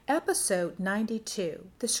Episode 92,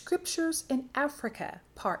 The Scriptures in Africa,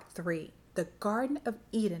 Part 3, The Garden of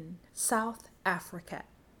Eden, South Africa.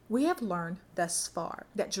 We have learned thus far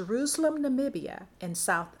that Jerusalem, Namibia, in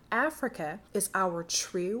South Africa is our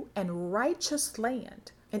true and righteous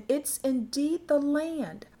land, and it's indeed the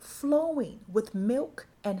land flowing with milk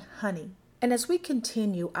and honey. And as we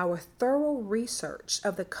continue our thorough research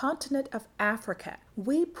of the continent of Africa,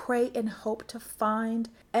 we pray and hope to find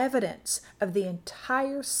evidence of the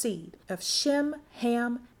entire seed of Shem,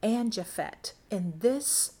 Ham, and Japheth in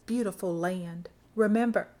this beautiful land.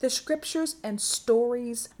 Remember, the scriptures and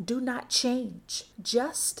stories do not change,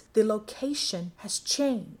 just the location has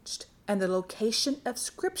changed. And the location of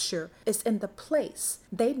scripture is in the place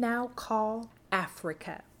they now call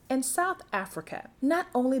Africa. In South Africa, not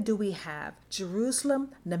only do we have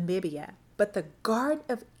Jerusalem, Namibia, but the Garden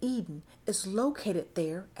of Eden is located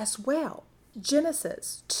there as well.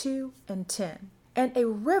 Genesis 2:10. And a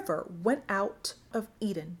river went out of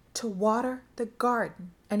Eden to water the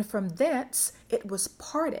garden, and from thence it was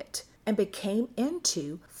parted and became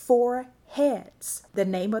into 4 heads. The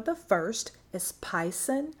name of the first is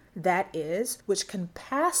Pison, that is, which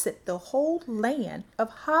compasseth the whole land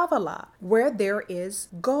of Havilah, where there is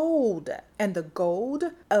gold, and the gold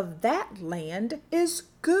of that land is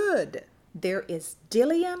good. There is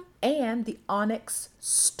bdellium and the onyx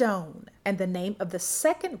stone. And the name of the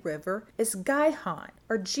second river is Gihon,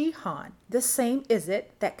 or Gihon. The same is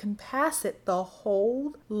it that compasseth the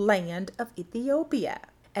whole land of Ethiopia.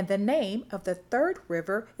 And the name of the third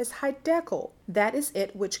river is Hiddekel. That is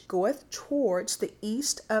it which goeth towards the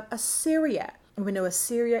east of Assyria. And we know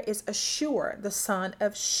Assyria is Ashur, the son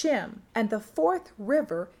of Shem. And the fourth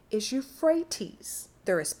river is Euphrates.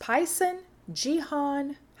 There is Pison,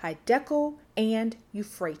 Gihon, Hiddekel, and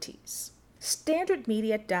Euphrates.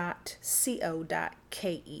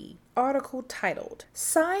 Standardmedia.co.ke article titled,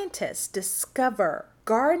 Scientists Discover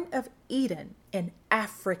Garden of Eden in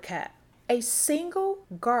Africa. A single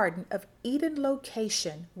Garden of Eden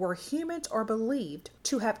location where humans are believed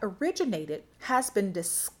to have originated has been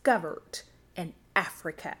discovered in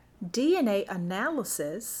Africa. DNA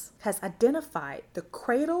analysis has identified the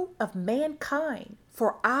cradle of mankind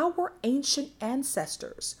for our ancient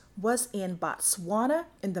ancestors was in Botswana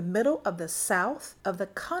in the middle of the south of the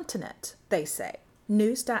continent, they say.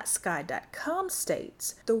 News.sky.com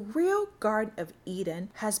states the real Garden of Eden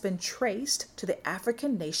has been traced to the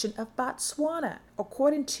African nation of Botswana,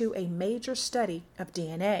 according to a major study of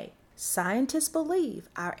DNA. Scientists believe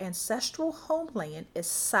our ancestral homeland is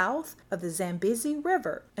south of the Zambezi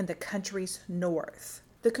River in the country's north.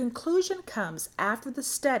 The conclusion comes after the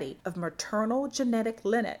study of maternal genetic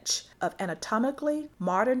lineage of anatomically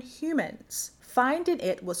modern humans, finding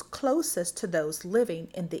it was closest to those living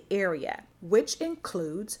in the area, which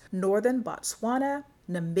includes northern Botswana,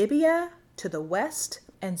 Namibia to the west,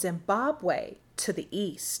 and Zimbabwe to the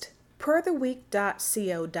east. Per the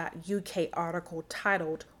week.co.uk article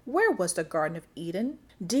titled, Where was the Garden of Eden?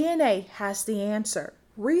 DNA has the answer.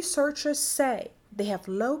 Researchers say they have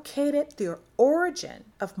located the origin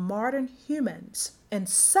of modern humans in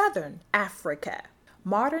southern Africa.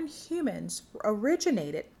 Modern humans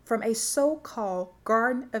originated from a so-called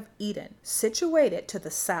Garden of Eden, situated to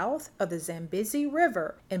the south of the Zambezi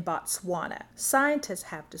River in Botswana. Scientists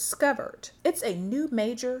have discovered it's a new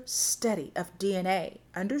major study of DNA,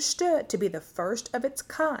 understood to be the first of its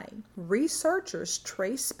kind. Researchers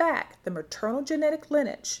trace back the maternal genetic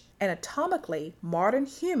lineage, anatomically modern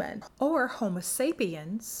human, or Homo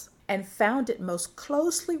sapiens, and found it most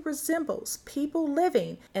closely resembles people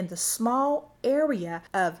living in the small area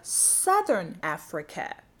of southern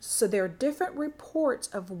Africa. So there are different reports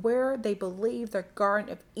of where they believe the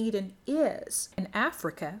Garden of Eden is in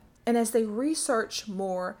Africa. And as they research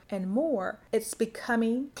more and more, it's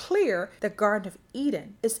becoming clear the Garden of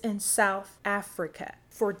Eden is in South Africa.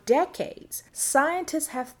 For decades, scientists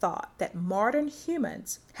have thought that modern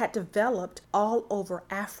humans had developed all over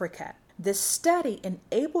Africa. This study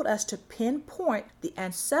enabled us to pinpoint the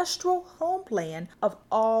ancestral homeland of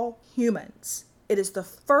all humans. It is the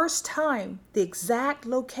first time the exact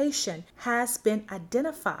location has been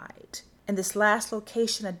identified. And this last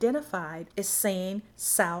location identified is saying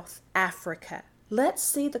South Africa. Let's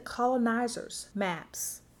see the colonizers'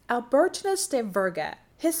 maps. Albertinus de Verga,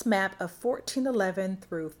 his map of 1411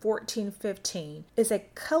 through 1415 is a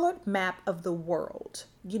colored map of the world.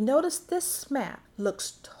 You notice this map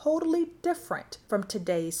looks totally different from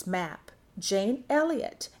today's map. Jane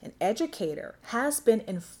Elliott, an educator, has been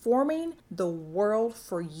informing the world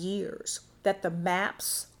for years that the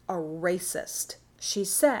maps are racist. She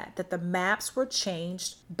said that the maps were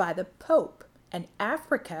changed by the Pope and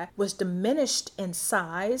Africa was diminished in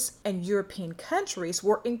size, and European countries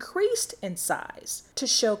were increased in size to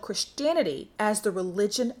show Christianity as the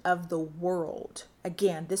religion of the world.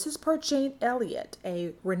 Again, this is per Jane Elliott,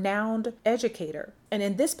 a renowned educator. And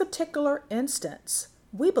in this particular instance,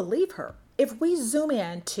 we believe her. If we zoom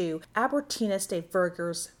in to Albertinus de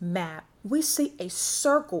Verger's map, we see a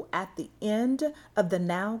circle at the end of the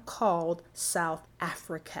now called South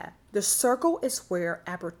Africa. The circle is where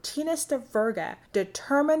Albertinus de Verger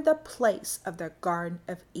determined the place of the Garden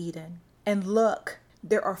of Eden. And look,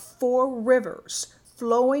 there are 4 rivers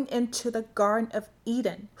flowing into the Garden of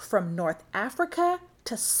Eden from North Africa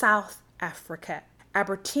to South Africa.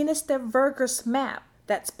 Albertinus de Verger's map,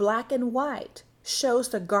 that's black and white, shows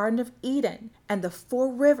the Garden of Eden, and the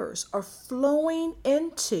 4 rivers are flowing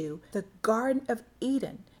into the Garden of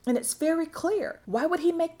Eden. And it's very clear. Why would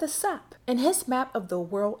he make this up? And his map of the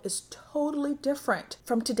world is totally different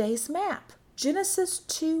from today's map. Genesis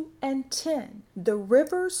 2 and 10, the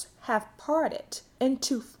rivers have parted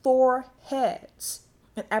into 4 heads.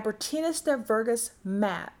 And Albertinus de Verger's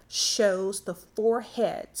map shows the 4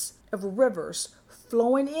 heads of rivers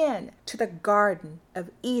flowing in to the Garden of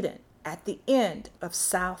Eden at the end of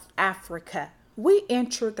South Africa. We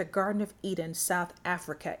entered the Garden of Eden, South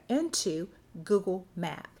Africa, into Google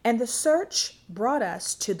Maps, and the search brought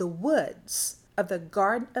us to the woods of the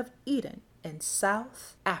Garden of Eden in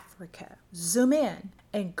South Africa. Zoom in,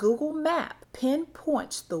 and Google Map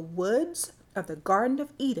pinpoints the woods of the Garden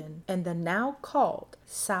of Eden in the now called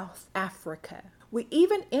South Africa. We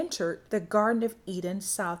even entered the Garden of Eden,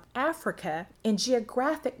 South Africa in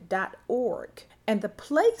geographic.org, and the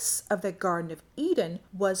place of the Garden of Eden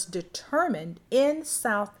was determined in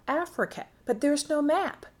South Africa, but there's no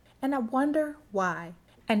map, and I wonder why.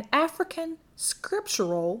 An African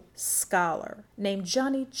scriptural scholar named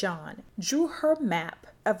Johnny John drew her map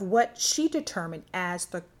of what she determined as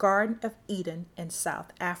the Garden of Eden in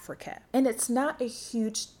South Africa, and it's not a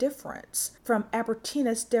huge difference from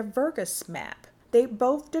Albertinus de Verger's map. They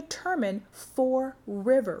both determine 4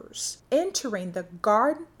 rivers entering the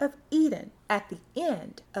Garden of Eden at the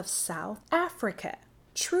end of South Africa.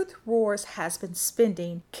 Truth Roars has been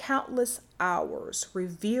spending countless hours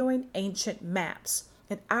reviewing ancient maps,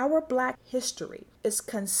 and our Black history is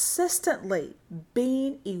consistently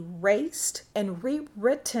being erased and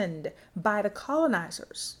rewritten by the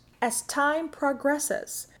colonizers. As time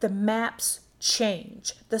progresses, the maps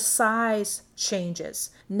change, the size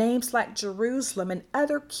changes. Names like Jerusalem and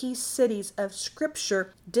other key cities of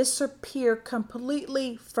Scripture disappear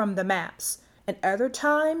completely from the maps. And other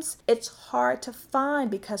times, it's hard to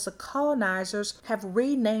find because the colonizers have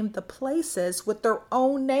renamed the places with their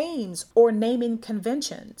own names or naming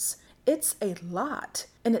conventions. It's a lot,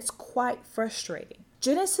 and it's quite frustrating.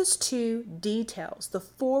 Genesis 2 details the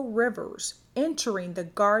 4 rivers entering the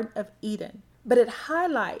Garden of Eden, but it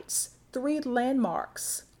highlights 3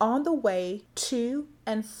 landmarks on the way to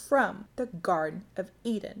and from the Garden of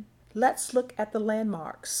Eden. Let's look at the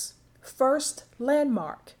landmarks. First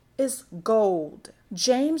landmark is gold.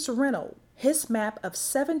 James Reynolds, his map of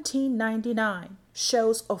 1799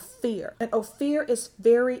 shows Ophir, and Ophir is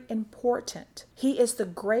very important. He is the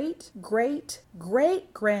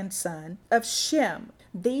great-great-great-grandson of Shem.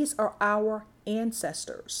 These are our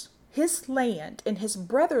ancestors. His land and his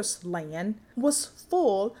brother's land was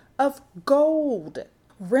full of gold.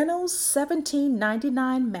 Reynolds'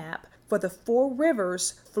 1799 map for the 4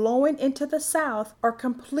 rivers flowing into the south are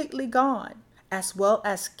completely gone, as well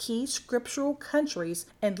as key scriptural countries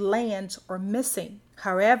and lands are missing.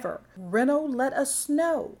 However, Reynolds let us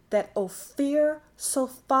know that Ophir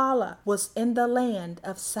Sofala was in the land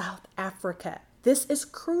of South Africa. This is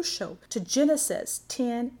crucial to Genesis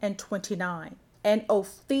 10 and 29. And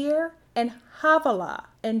Ophir and Havilah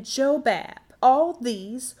and Jobab, all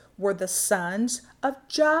these were the sons of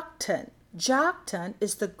Joktan. Joktan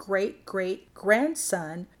is the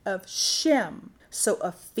great-great-grandson of Shem. So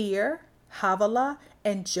Ophir, Havilah,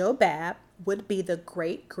 and Jobab would be the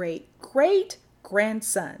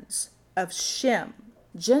great-great-great-grandsons of Shem.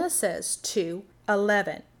 Genesis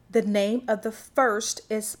 2:11. The name of the first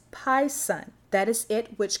is Pison. That is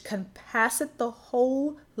it which compasseth the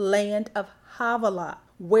whole land of Havilah,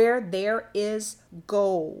 where there is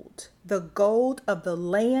gold. The gold of the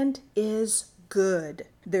land is good.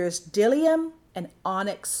 There is bdellium and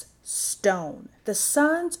onyx stone. The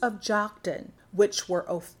sons of Joktan, which were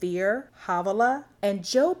Ophir, Havilah, and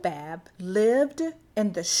Jobab, lived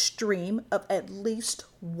in the stream of at least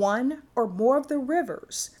one or more of the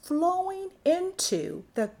rivers flowing into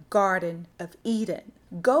the Garden of Eden.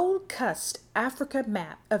 Gold Coast Africa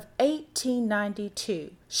map of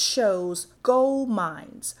 1892 shows gold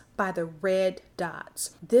mines by the red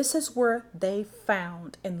dots. This is where they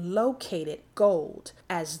found and located gold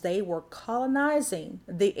as they were colonizing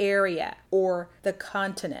the area or the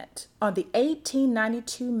continent. On the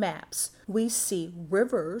 1892 maps, we see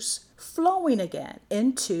rivers flowing again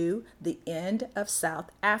into the end of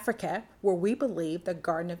South Africa, where we believe the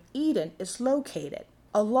Garden of Eden is located.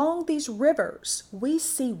 Along these rivers, we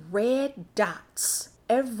see red dots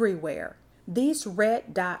everywhere. These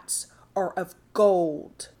red dots are of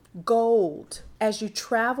gold. Gold. As you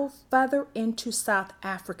travel further into South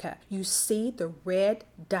Africa, you see the red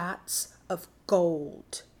dots of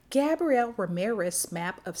gold. Gabriel Ramirez's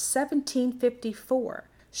map of 1754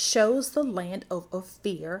 shows the land of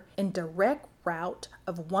Ophir in direct route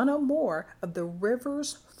of one or more of the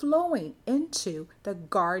rivers flowing into the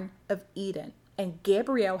Garden of Eden. And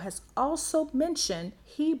Gabriel has also mentioned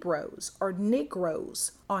Hebrews or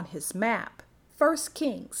Negroes on his map. 1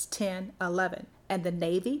 Kings 10:11. And the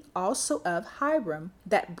navy also of Hiram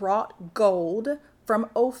that brought gold from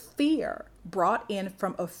Ophir, brought in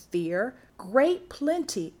from Ophir great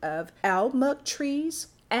plenty of almug trees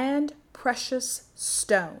and precious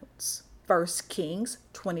stones. 1 Kings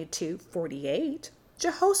 22:48.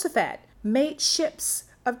 Jehoshaphat made ships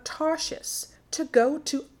of Tarshish to go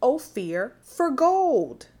to Ophir for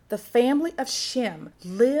gold. The family of Shem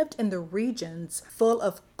lived in the regions full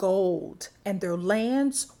of gold, and their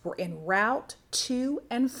lands were en route to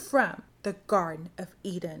and from the Garden of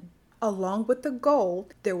Eden. Along with the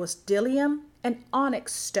gold, there was bdellium and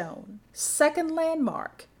onyx stone. Second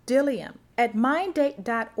landmark, bdellium. At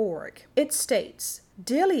minddate.org, it states,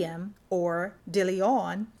 bdellium, or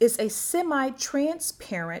bdellium, is a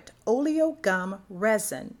semi-transparent oleogum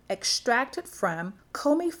resin extracted from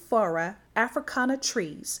Commiphora africana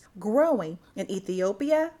trees growing in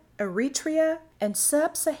Ethiopia, Eritrea, and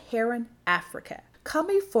sub-Saharan Africa.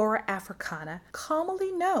 Commiphora africana,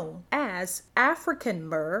 commonly known as African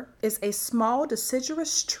myrrh, is a small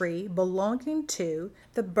deciduous tree belonging to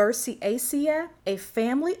the Bersiaceae, a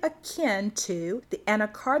family akin to the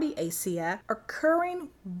Anacardiaceae,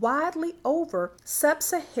 occurring widely over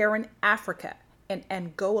sub-Saharan Africa in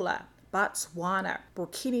Angola, Botswana,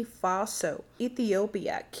 Burkina Faso,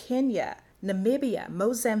 Ethiopia, Kenya, Namibia,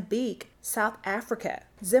 Mozambique, South Africa,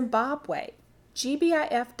 Zimbabwe.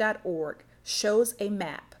 GBIF.org shows a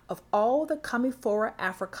map of all the Commiphora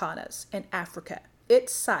africanas in Africa. It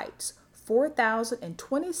cites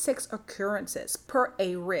 4,026 occurrences per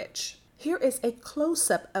A-Rich. Here is a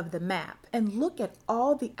close-up of the map, and look at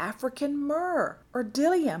all the African myrrh or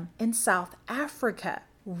bdellium in South Africa,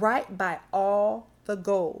 right by all the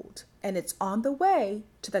gold, and it's on the way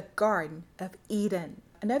to the Garden of Eden.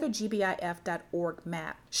 Another GBIF.org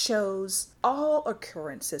map shows all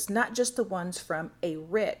occurrences, not just the ones from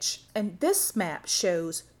A-Rich. And this map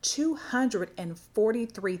shows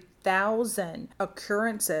 243,000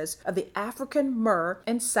 occurrences of the African myrrh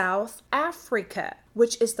in South Africa,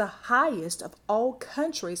 which is the highest of all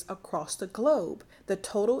countries across the globe. The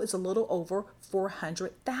total is a little over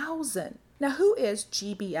 400,000. Now, who is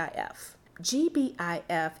GBIF?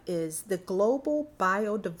 GBIF is the Global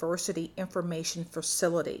Biodiversity Information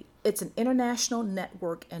Facility. It's an international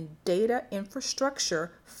network and data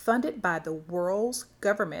infrastructure funded by the world's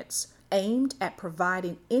governments aimed at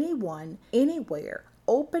providing anyone, anywhere,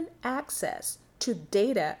 open access to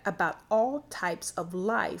data about all types of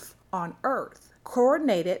life on Earth.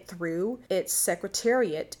 Coordinated through its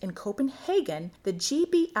secretariat in Copenhagen, the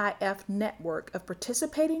GBIF network of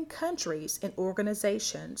participating countries and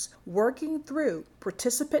organizations working through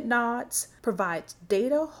participant nods provides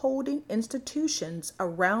data holding institutions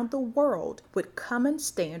around the world with common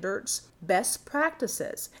standards, best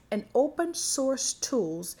practices, and open source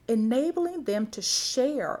tools, enabling them to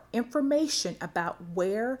share information about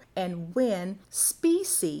where and when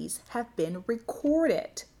species have been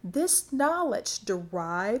recorded. This knowledge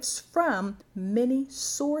derives from many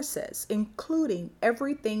sources, including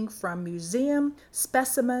everything from museum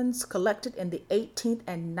specimens collected in the 18th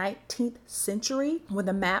and 19th century when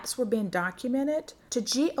the maps were being documented, to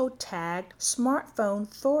geotagged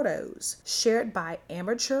smartphone photos shared by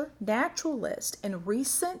amateur naturalists in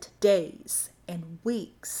recent days and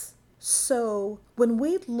weeks. So when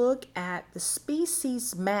we look at the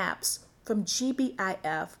species maps from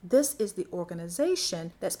GBIF, this is the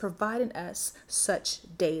organization that's providing us such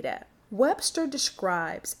data. Webster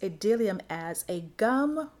describes bdellium as a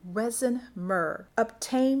gum resin myrrh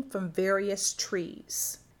obtained from various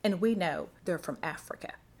trees, and we know they're from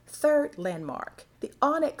Africa. Third landmark, the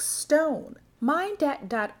onyx stone.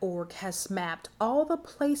 Mindat.org has mapped all the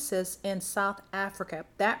places in South Africa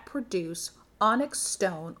that produce onyx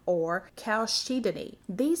stone or chalcedony.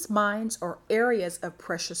 These mines or areas of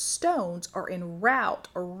precious stones are en route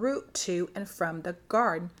or route to and from the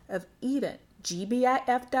Garden of Eden.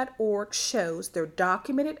 GBIF.org shows their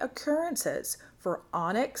documented occurrences for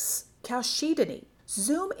onyx chalcedony.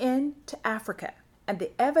 Zoom in to Africa, and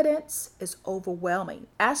the evidence is overwhelming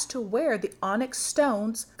as to where the onyx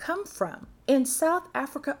stones come from. In South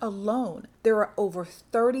Africa alone, there are over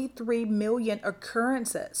 33 million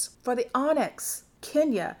occurrences for the onyx.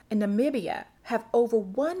 Kenya and Namibia have over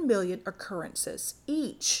 1 million occurrences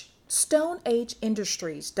each.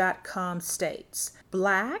 StoneAgeIndustries.com states,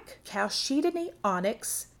 black chalcedony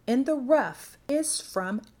onyx in the rough is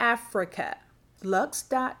from Africa.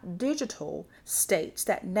 Lux.digital states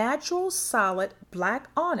that natural solid black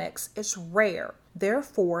onyx is rare.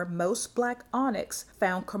 Therefore, most black onyx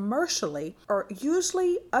found commercially are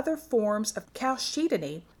usually other forms of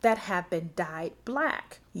chalcedony that have been dyed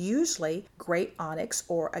black. Usually, gray onyx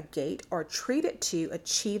or agate are treated to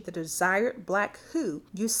achieve the desired black hue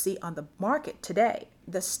you see on the market today.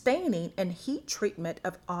 The staining and heat treatment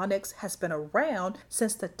of onyx has been around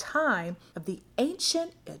since the time of the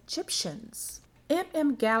ancient Egyptians.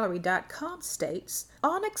 mmgallery.com states,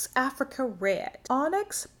 Onyx Africa Red.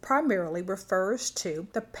 Onyx primarily refers to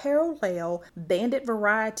the parallel banded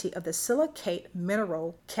variety of the silicate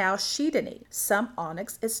mineral chalcedony. Some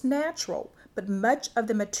onyx is natural, but much of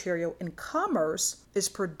the material in commerce is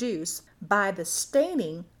produced by the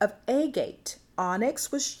staining of agate.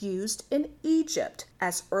 Onyx was used in Egypt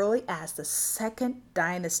as early as the Second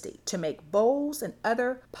Dynasty to make bowls and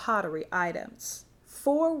other pottery items.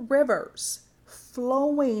 4 rivers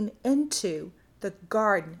flowing into the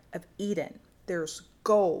Garden of Eden. There's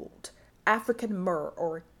gold, African myrrh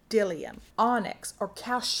or bdellium, onyx or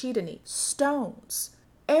chalcedony stones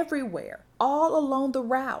everywhere, all along the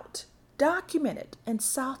route, documented in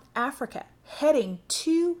South Africa, heading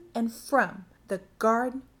to and from the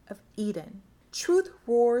Garden of Eden. Truth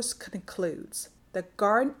Roars concludes, the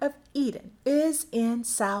Garden of Eden is in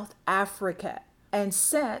South Africa. And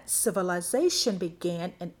since civilization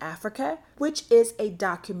began in Africa, which is a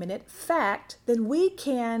documented fact, then we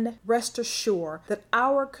can rest assured that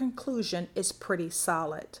our conclusion is pretty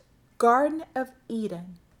solid. Garden of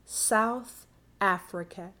Eden, South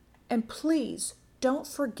Africa. And please don't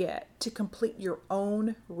forget to complete your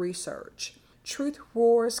own research. Truth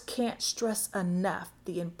Roars can't stress enough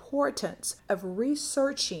the importance of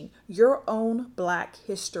researching your own Black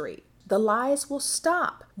history. The lies will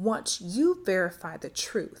stop once you verify the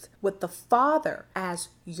truth with the Father as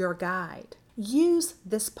your guide. Use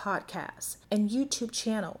this podcast and YouTube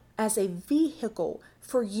channel as a vehicle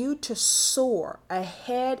for you to soar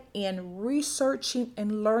ahead in researching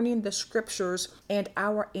and learning the scriptures and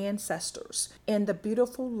our ancestors in the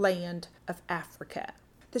beautiful land of Africa.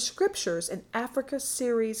 The Scriptures in Africa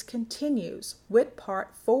series continues with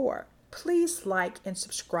part 4. Please like and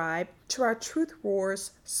subscribe to our Truth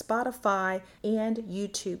Roars Spotify and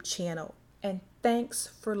YouTube channel. And thanks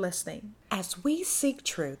for listening. As we seek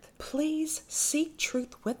truth, please seek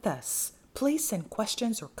truth with us. Please send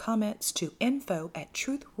questions or comments to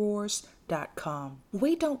info@truthroars.com.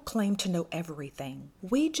 We don't claim to know everything.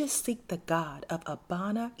 We just seek the God of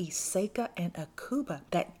Abana, Iseka, and Akuba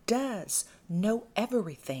that does know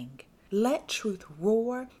everything. Let truth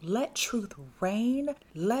roar, let truth reign,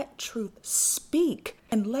 let truth speak,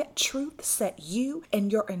 and let truth set you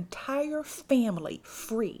and your entire family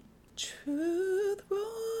free. Truth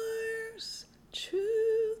roars,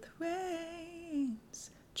 truth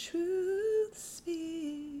reigns, truth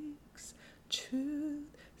speaks,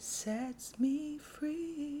 truth sets me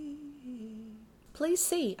free. Please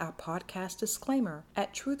see our podcast disclaimer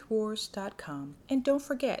at truthroars.com, and don't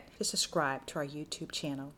forget to subscribe to our YouTube channel.